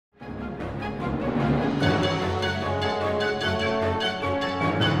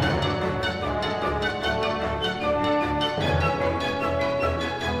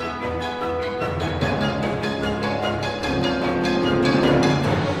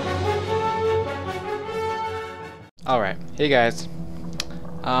Alright, hey guys.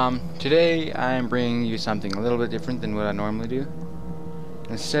 Today I'm bringing you something a little bit different than what I normally do.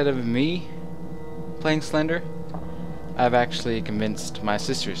 Instead of me playing Slender, I've actually convinced my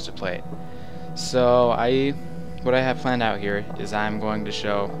sisters to play it. So what I have planned out here is I'm going to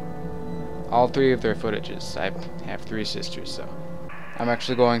show all three of their footages. I have three sisters, so I'm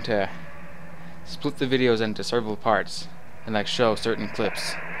actually going to split the videos into several parts and show certain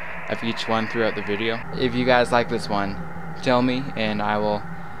clips of each one throughout the video. If you guys like this one, tell me and I will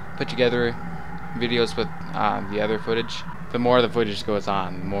put together videos with the other footage. The more the footage goes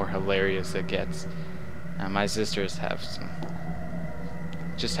on, the more hilarious it gets. My sisters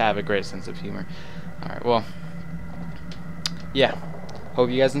just have a great sense of humor. Alright, well, yeah. Hope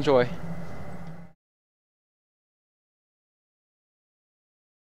you guys enjoy.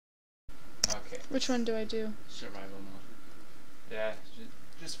 Okay. Which one do I do? Survival mode. Yeah,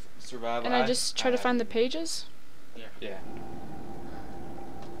 just survival. And I just try to find the pages? Yeah.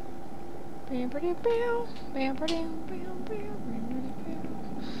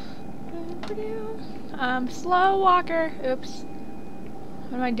 Slow walker. Oops.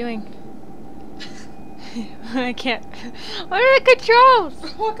 What am I doing? I can't. What are the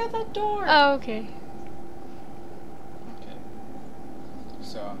controls? Walk out that door. Oh, okay. Okay.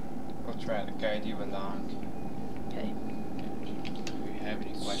 So, we'll try to guide you along. Okay. Do you have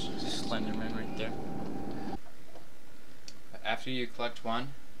any questions? Slenderman right there. After you collect one,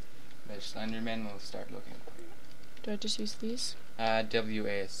 the Slenderman will start looking for you. Do I just use these?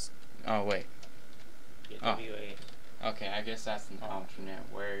 WAS. Oh, wait. Yeah, Oh. WA. Okay, I guess that's an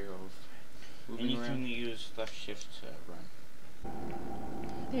alternate way of moving Anything around. you use left shift to run.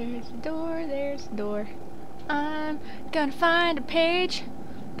 There's the door, there's the door. I'm gonna find a page.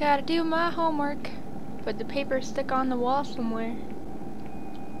 Gotta do my homework. But the paper's stuck on the wall somewhere.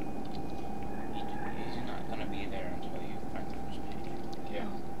 He's not gonna be there until you find the first page. Yeah.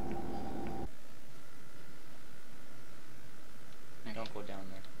 Don't go down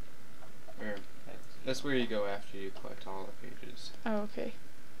there. Or, that's where you go after you collect all the pages. Oh, okay.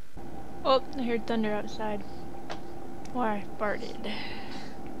 Oh, I heard thunder outside. Why, I farted. Do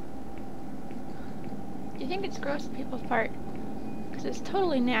you think it's gross when people fart? Because it's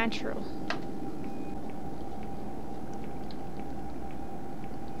totally natural.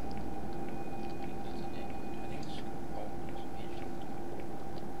 I think it's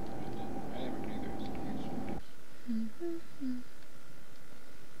I never knew there was a page.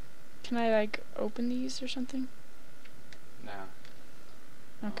 Can I, open these or something? No.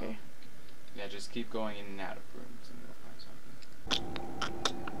 Okay. Yeah, just keep going in and out of rooms and you'll find something.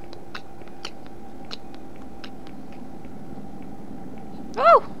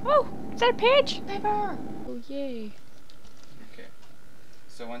 Oh! Oh! Is that a page? Paper! Oh, yay. Okay.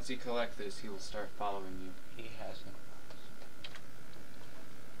 So once you collect this, he will start following you. He hasn't.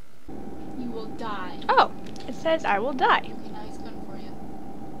 You will die. Oh! It says I will die. Okay, now he's coming for you.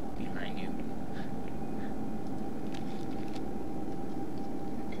 Behind you.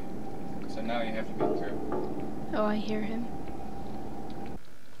 Okay. So now you have to be careful. Oh, I hear him.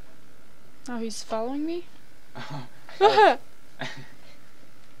 Oh, he's following me?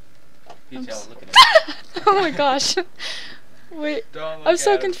 You I'm tell, s- look at it. Oh my gosh. Wait, Don't look I'm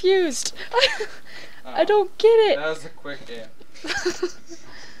so at it. confused. I Oh, don't get it. That was a quick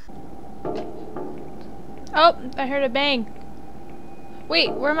Oh, I heard a bang.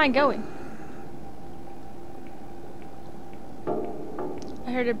 Wait, where am I going?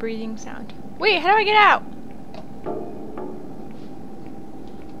 I heard a breathing sound. Wait, how do I get out?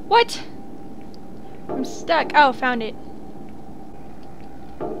 What? I'm stuck. Oh, found it.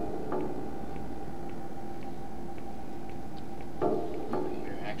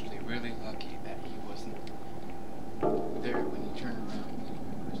 You're actually really lucky that he wasn't there when you turned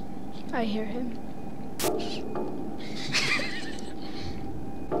around. I hear him.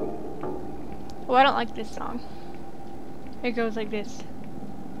 Oh, I don't like this song. It goes like this.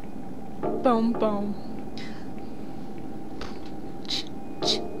 Boom, boom.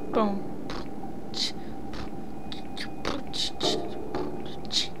 Boom.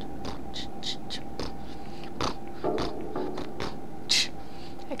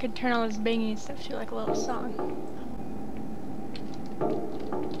 I could turn all this banging stuff to like a little song.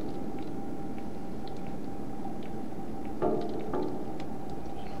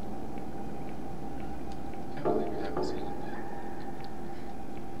 I believe you haven't seen it yet.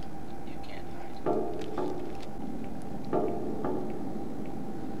 You can't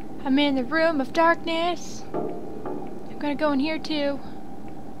hide. I'm in the room of darkness. I'm gonna go in here too.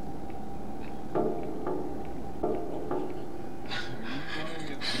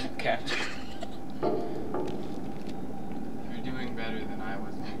 Catch.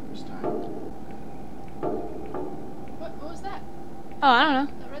 Oh, I don't know.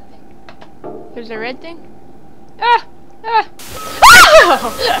 The red thing. There's a red thing? Ah! Ah!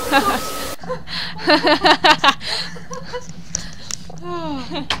 Oh!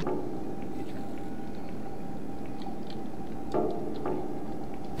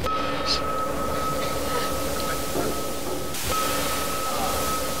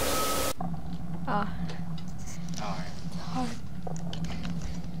 Ah.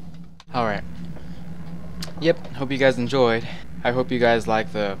 Alright. Yep, hope you guys enjoyed. I hope you guys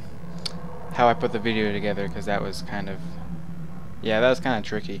like the how I put the video together, because that was kind of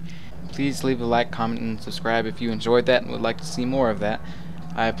tricky. Please leave a like, comment, and subscribe if you enjoyed that and would like to see more of that.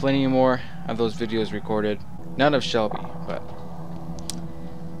 I have plenty more of those videos recorded. None of Shelby, but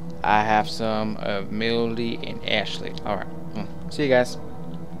I have some of Mildy and Ashley. Alright, well, see you guys.